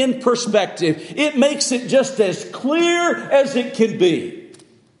it in perspective. It makes it just as clear as it can be.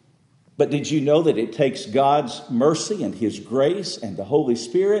 But did you know that it takes God's mercy and His grace and the Holy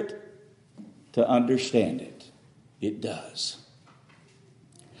Spirit to understand it? It does.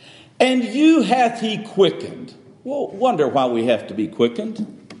 And you hath He quickened. Well, wonder why we have to be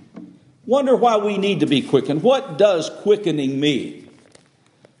quickened. Wonder why we need to be quickened. What does quickening mean?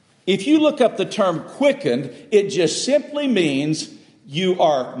 If you look up the term quickened, it just simply means you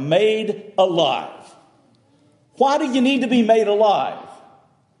are made alive. Why do you need to be made alive?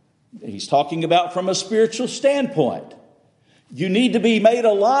 He's talking about from a spiritual standpoint. You need to be made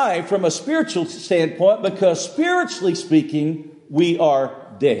alive from a spiritual standpoint because spiritually speaking, we are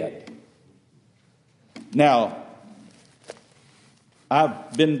dead. Now,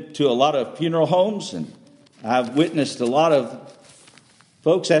 I've been to a lot of funeral homes and I've witnessed a lot of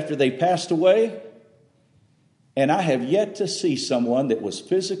folks after they passed away. And I have yet to see someone that was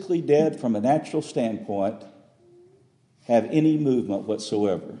physically dead from a natural standpoint have any movement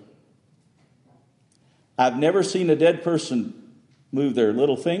whatsoever. I've never seen a dead person move their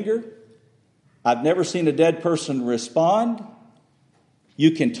little finger. I've never seen a dead person respond.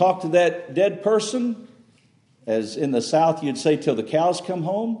 You can talk to that dead person, as in the South you'd say, till the cows come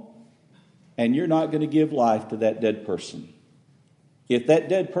home, and you're not going to give life to that dead person. If that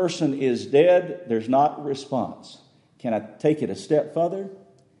dead person is dead, there's not a response. Can I take it a step further?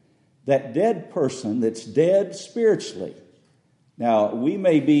 that dead person that's dead spiritually. Now, we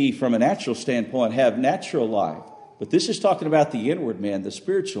may be, from a natural standpoint, have natural life, but this is talking about the inward man, the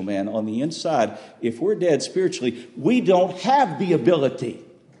spiritual man on the inside. If we're dead spiritually, we don't have the ability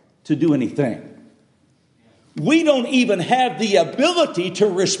to do anything. We don't even have the ability to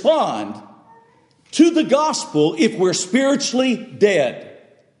respond to the gospel if we're spiritually dead.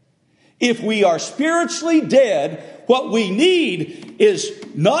 If we are spiritually dead, what we need is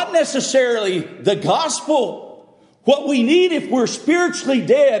not necessarily the gospel. What we need if we're spiritually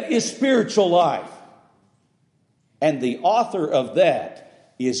dead is spiritual life. And the author of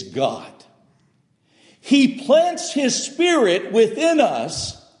that is God. He plants His Spirit within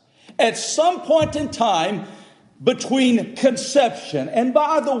us at some point in time between conception. And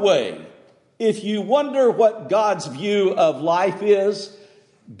by the way, if you wonder what God's view of life is,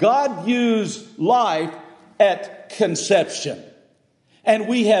 God views life at conception. And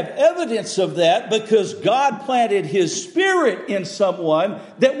we have evidence of that because God planted His Spirit in someone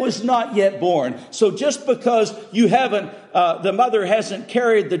that was not yet born. So just because you haven't, the mother hasn't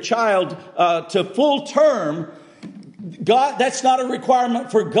carried the child to full term, God, that's not a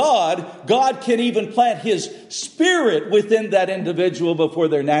requirement for God. God can even plant His Spirit within that individual before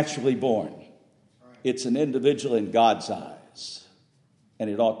they're naturally born. It's an individual in God's eyes, and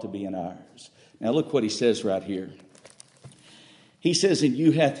it ought to be in ours. Now look what he says right here. He says, "And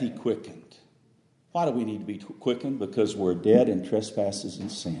you hath He quickened." Why do we need to be quickened? Because we're dead in trespasses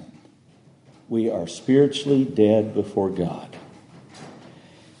and sin. We are spiritually dead before God.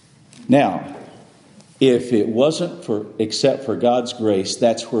 Now, if it wasn't except for God's grace,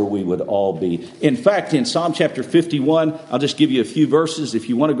 that's where we would all be. In fact, in Psalm chapter 51, I'll just give you a few verses. If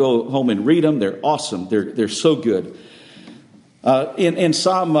you want to go home and read them, they're awesome. They're so good. In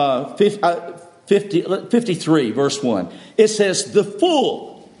Psalm 53, verse 1, it says, "The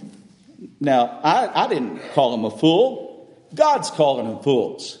fool." Now, I didn't call him a fool. God's calling them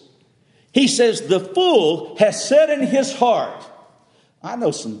fools. He says, "The fool has said in his heart." I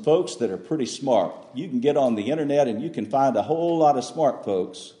know some folks that are pretty smart. You can get on the internet and you can find a whole lot of smart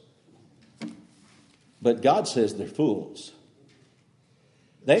folks. But God says they're fools.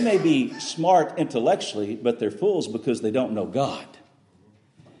 They may be smart intellectually, but they're fools because they don't know God.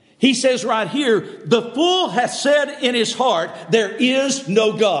 He says right here, "The fool hath said in his heart, there is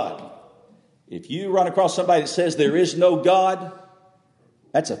no God." If you run across somebody that says there is no God,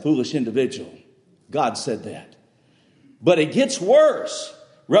 that's a foolish individual. God said that. But it gets worse.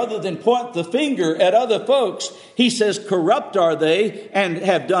 Rather than point the finger at other folks, he says, "Corrupt are they and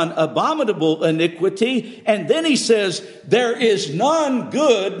have done abominable iniquity." And then he says, "There is none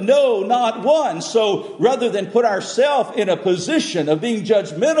good, no, not one." So rather than put ourselves in a position of being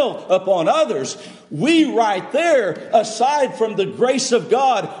judgmental upon others, we right there, aside from the grace of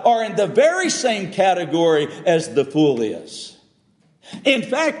God, are in the very same category as the fool is. In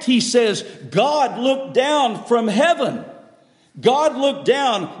fact, he says, God looked down from heaven. God looked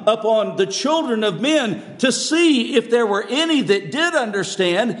down upon the children of men to see if there were any that did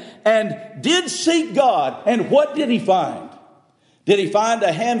understand and did seek God. And what did He find? Did He find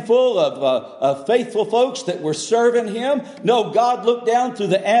a handful of faithful folks that were serving Him? No, God looked down through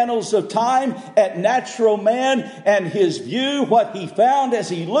the annals of time at natural man, and His view, what He found as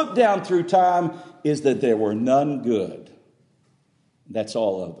He looked down through time, is that there were none good. That's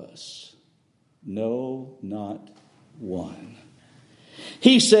all of us. No, not one.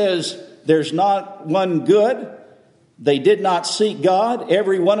 He says, there's not one good. They did not seek God.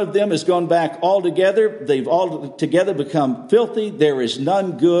 Every one of them has gone back altogether. They've all together become filthy. There is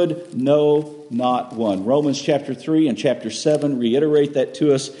none good, no, not one. Romans chapter 3 and chapter 7 reiterate that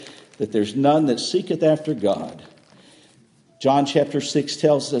to us, that there's none that seeketh after God. John chapter 6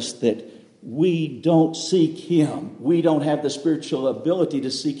 tells us that we don't seek Him. We don't have the spiritual ability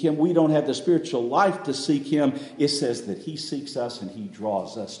to seek Him. We don't have the spiritual life to seek Him. It says that He seeks us and He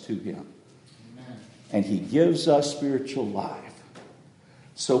draws us to Him. Amen. And He gives us spiritual life.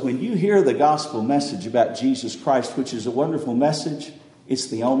 So when you hear the gospel message about Jesus Christ, which is a wonderful message, it's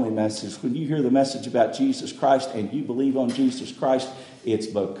the only message. When you hear the message about Jesus Christ and you believe on Jesus Christ, it's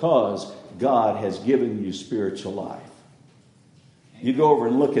because God has given you spiritual life. You go over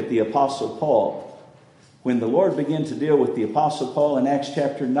and look at the Apostle Paul. When the Lord began to deal with the Apostle Paul in Acts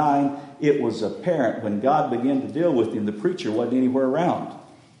chapter 9, it was apparent when God began to deal with him, the preacher wasn't anywhere around.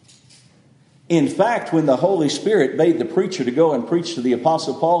 In fact, when the Holy Spirit bade the preacher to go and preach to the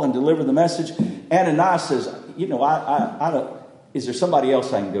Apostle Paul and deliver the message, Ananias says, is there somebody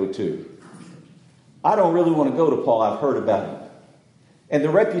else I can go to? I don't really want to go to Paul. I've heard about him. And the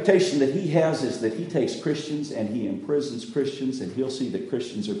reputation that he has is that he takes Christians and he imprisons Christians, and he'll see that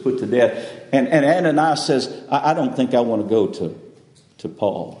Christians are put to death. And Ananias says, I don't think I want to go to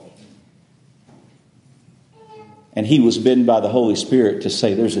Paul. And he was bidden by the Holy Spirit to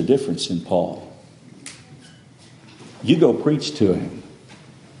say, there's a difference in Paul. You go preach to him,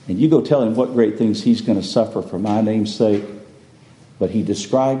 and you go tell him what great things he's going to suffer for my name's sake. But he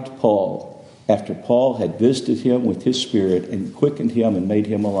described Paul, after Paul had visited him with his Spirit and quickened him and made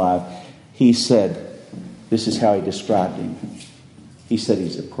him alive. He said, this is how he described him. He said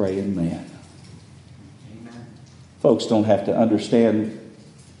he's a praying man. Amen. Folks don't have to understand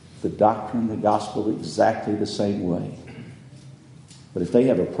the doctrine, the gospel exactly the same way. But if they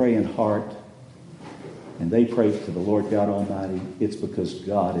have a praying heart and they pray to the Lord God Almighty, it's because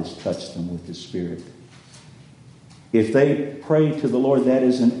God has touched them with His Spirit. If they pray to the Lord, that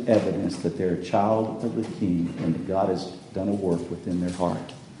is an evidence that they're a child of the King and that God has done a work within their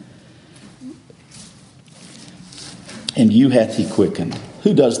heart. And you hath He quickened.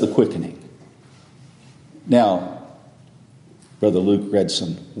 Who does the quickening? Now, Brother Luke read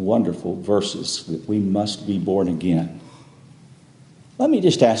some wonderful verses that we must be born again. Let me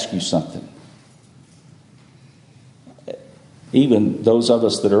just ask you something. Even those of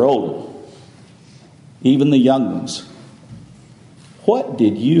us that are older, even the young ones, what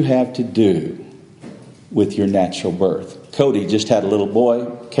did you have to do with your natural birth? Cody just had a little boy,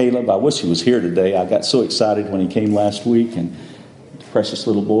 Caleb. I wish he was here today. I got so excited when he came last week, and precious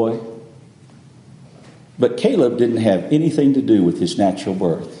little boy. But Caleb didn't have anything to do with his natural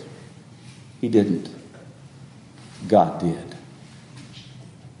birth. He didn't. God did.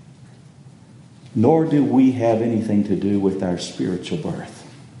 Nor do we have anything to do with our spiritual birth.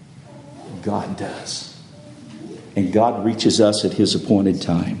 God does. And God reaches us at His appointed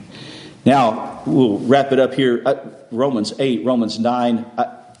time. Now, we'll wrap it up here. Romans 8, Romans 9.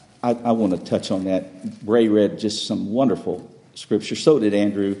 I want to touch on that. Bray read just some wonderful scripture. So did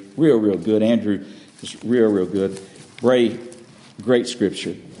Andrew. Real good. Andrew was real good. Bray, great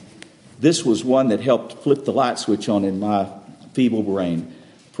scripture. This was one that helped flip the light switch on in my feeble brain.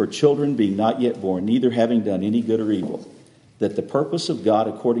 For children being not yet born, neither having done any good or evil, that the purpose of God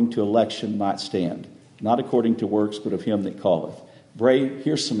according to election might stand, not according to works, but of Him that calleth. Bray,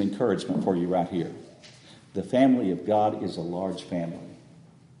 here's some encouragement for you right here. The family of God is a large family.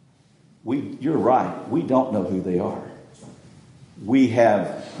 You're right, we don't know who they are. We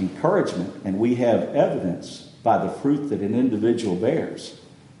have encouragement and we have evidence by the fruit that an individual bears.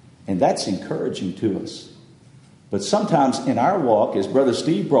 And that's encouraging to us. But sometimes in our walk, as Brother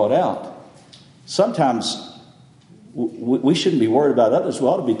Steve brought out, sometimes we shouldn't be worried about others. We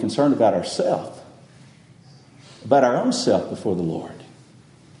ought to be concerned about ourselves, about our own self before the Lord.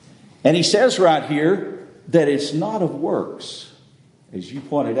 And he says right here that it's not of works, as you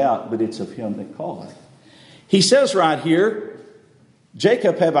pointed out, but it's of Him that calleth. He says right here,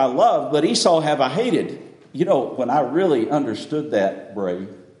 Jacob have I loved, but Esau have I hated. You know, when I really understood that, Bray,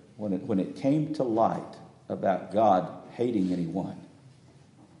 when it came to light about God hating anyone,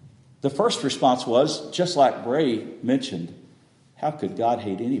 the first response was, just like Bray mentioned, how could God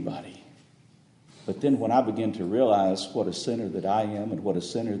hate anybody? But then when I began to realize what a sinner that I am and what a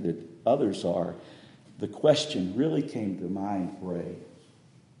sinner that others are, the question really came to mind, Bray,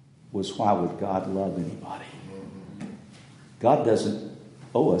 was why would God love anybody? God doesn't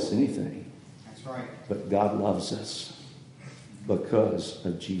owe us anything. That's right. But God loves us because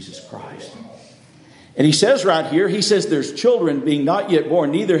of Jesus Christ. And he says right here, he says there's children being not yet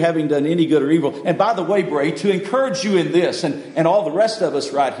born, neither having done any good or evil. And by the way, Bray, to encourage you in this and all the rest of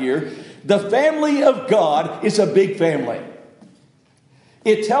us right here, the family of God is a big family.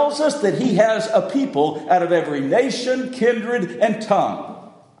 It tells us that He has a people out of every nation, kindred, and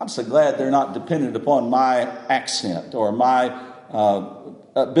tongue. I'm so glad they're not dependent upon my accent or my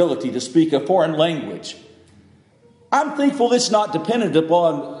ability to speak a foreign language. I'm thankful it's not dependent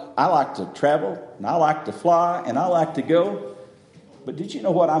upon, I like to travel, and I like to fly, and I like to go. But did you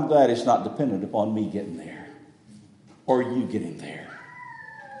know what? I'm glad it's not dependent upon me getting there or you getting there.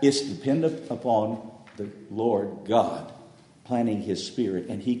 It's dependent upon the Lord God planting His Spirit,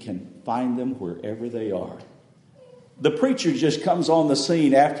 and He can find them wherever they are. The preacher just comes on the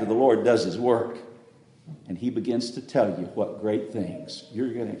scene after the Lord does His work, and he begins to tell you what great things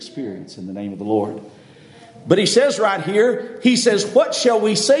you're going to experience in the name of the Lord. But he says right here, he says, what shall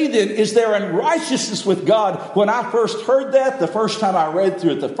we say then? Is there unrighteousness with God? When I first heard that, the first time I read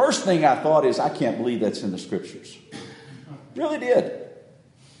through it, the first thing I thought is, I can't believe that's in the Scriptures. Really did.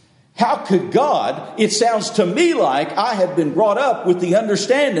 How could God, it sounds to me like I have been brought up with the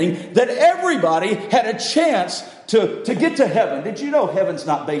understanding that everybody had a chance to get to heaven. Did you know heaven's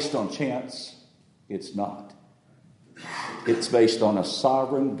not based on chance? It's not. It's based on a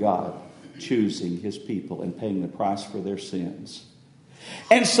sovereign God choosing his people and paying the price for their sins.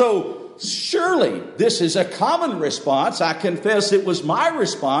 And so, surely this is a common response. I confess it was my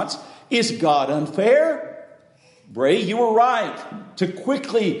response. Is God unfair? Bray, you were right to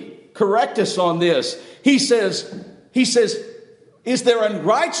quickly correct us on this. He says, is there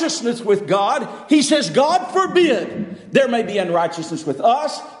unrighteousness with God? He says, God forbid. There may be unrighteousness with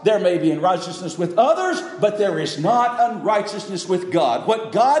us. There may be unrighteousness with others, but there is not unrighteousness with God.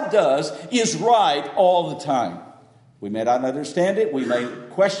 What God does is right all the time. We may not understand it. We may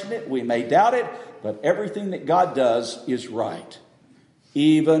question it. We may doubt it. But everything that God does is right.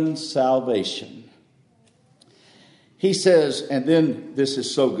 Even salvation. He says, and then this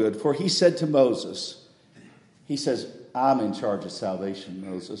is so good, for he said to Moses, he says, I'm in charge of salvation,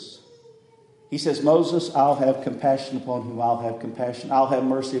 Moses. He says, Moses, I'll have compassion upon whom I'll have compassion. I'll have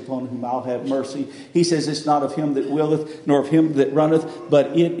mercy upon whom I'll have mercy. He says, it's not of him that willeth, nor of him that runneth,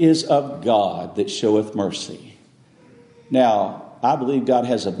 but it is of God that showeth mercy. Now, I believe God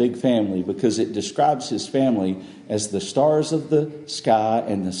has a big family because it describes his family as the stars of the sky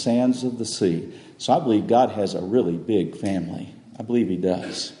and the sands of the sea. So I believe God has a really big family. I believe he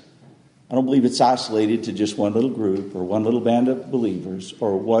does. I don't believe it's isolated to just one little group or one little band of believers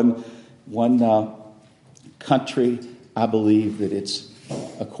or one country. I believe that it's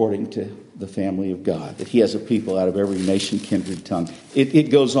according to the family of God, that he has a people out of every nation, kindred, tongue.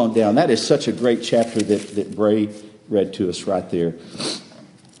 It goes on down. That is such a great chapter that Bray read to us right there.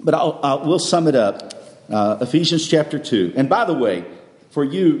 But we'll sum it up. Ephesians chapter 2. And by the way, for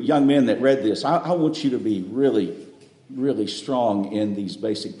you young men that read this, I want you to be really, really strong in these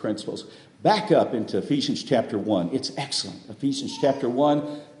basic principles. Back up into Ephesians chapter 1. It's excellent. Ephesians chapter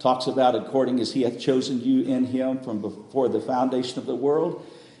 1 talks about according as he hath chosen you in him from before the foundation of the world.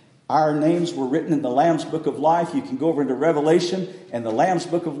 Our names were written in the Lamb's Book of Life. You can go over into Revelation, and the Lamb's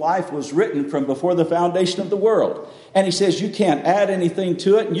Book of Life was written from before the foundation of the world. And he says you can't add anything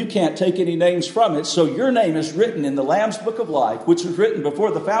to it, and you can't take any names from it. So your name is written in the Lamb's Book of Life, which was written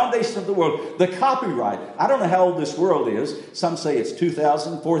before the foundation of the world. The copyright. I don't know how old this world is. Some say it's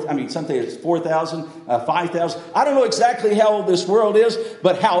 2,000, some say it's 4,000, 5,000. I don't know exactly how old this world is,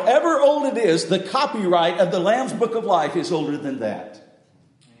 but however old it is, the copyright of the Lamb's Book of Life is older than that.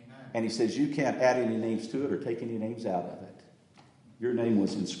 And he says, you can't add any names to it or take any names out of it. Your name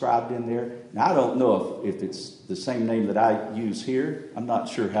was inscribed in there. Now, I don't know if it's the same name that I use here. I'm not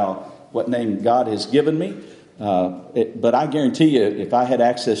sure what name God has given me. But I guarantee you, if I had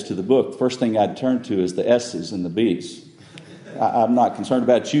access to the book, first thing I'd turn to is the S's and the B's. I'm not concerned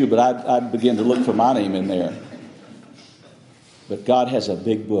about you, but I'd begin to look for my name in there. But God has a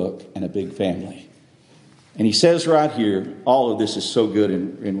big book and a big family. And he says right here, all of this is so good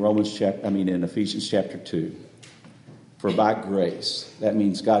in Ephesians chapter 2. For by grace, that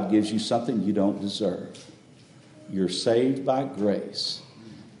means God gives you something you don't deserve. You're saved by grace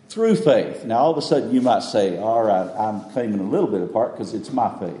through faith. Now, all of a sudden, you might say, all right, I'm claiming a little bit of part because it's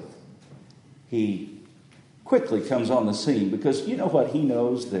my faith. He quickly comes on the scene because you know what? He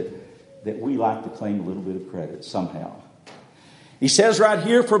knows that we like to claim a little bit of credit somehow. He says right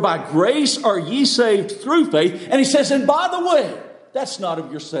here, for by grace are ye saved through faith. And he says, and by the way, that's not of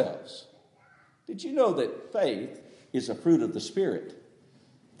yourselves. Did you know that faith is a fruit of the Spirit?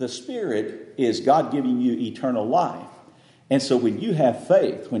 The Spirit is God giving you eternal life. And so when you have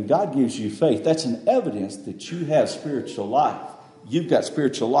faith, when God gives you faith, that's an evidence that you have spiritual life. You've got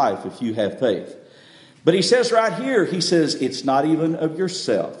spiritual life if you have faith. But he says right here, he says, it's not even of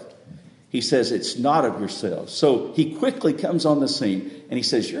yourself. He says it's not of yourselves. So he quickly comes on the scene and he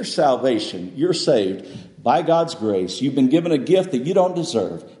says, your salvation, you're saved by God's grace. You've been given a gift that you don't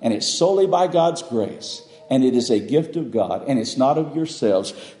deserve. And it's solely by God's grace. And it is a gift of God. And it's not of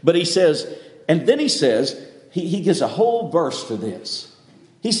yourselves. But he says, and then he says, he gives a whole verse to this.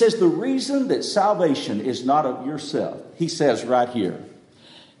 He says the reason that salvation is not of yourself, he says right here.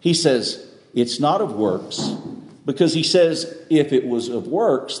 He says it's not of works. Because he says, if it was of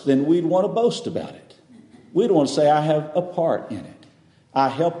works, then we'd want to boast about it. We'd want to say, I have a part in it. I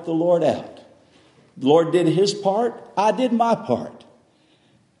helped the Lord out. The Lord did his part. I did my part.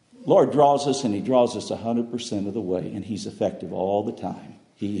 The Lord draws us, and he draws us 100% of the way, and he's effective all the time.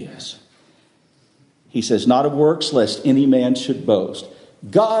 He is. He says, not of works, lest any man should boast.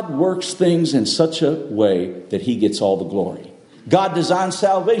 God works things in such a way that he gets all the glory. God designed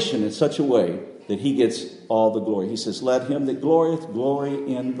salvation in such a way that he gets all the glory. He says, let him that glorieth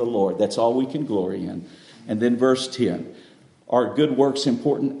glory in the Lord. That's all we can glory in. And then verse 10. Are good works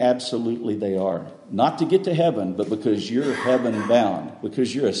important? Absolutely they are. Not to get to heaven, but because you're heaven bound,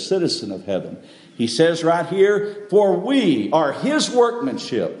 because you're a citizen of heaven. He says right here, for we are his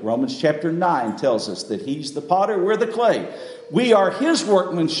workmanship. Romans chapter 9 tells us that he's the potter, we're the clay. We are his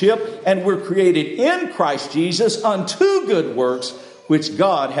workmanship, and we're created in Christ Jesus unto good works, which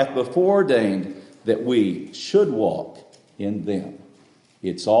God hath before ordained that we should walk in them.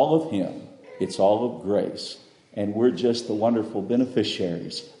 It's all of him. It's all of grace. And we're just the wonderful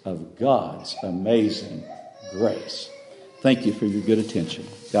beneficiaries of God's amazing grace. Thank you for your good attention.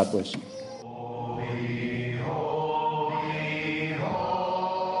 God bless you.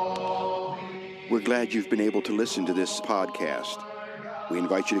 We're glad you've been able to listen to this podcast. We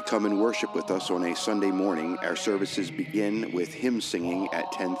invite you to come and worship with us on a Sunday morning. Our services begin with hymn singing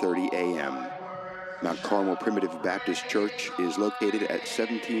at 10:30 a.m. Mount Carmel Primitive Baptist Church is located at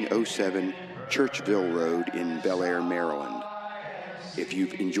 1707 Churchville Road in Bel Air, Maryland. If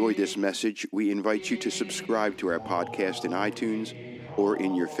you've enjoyed this message, we invite you to subscribe to our podcast in iTunes or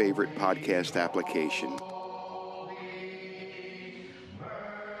in your favorite podcast application.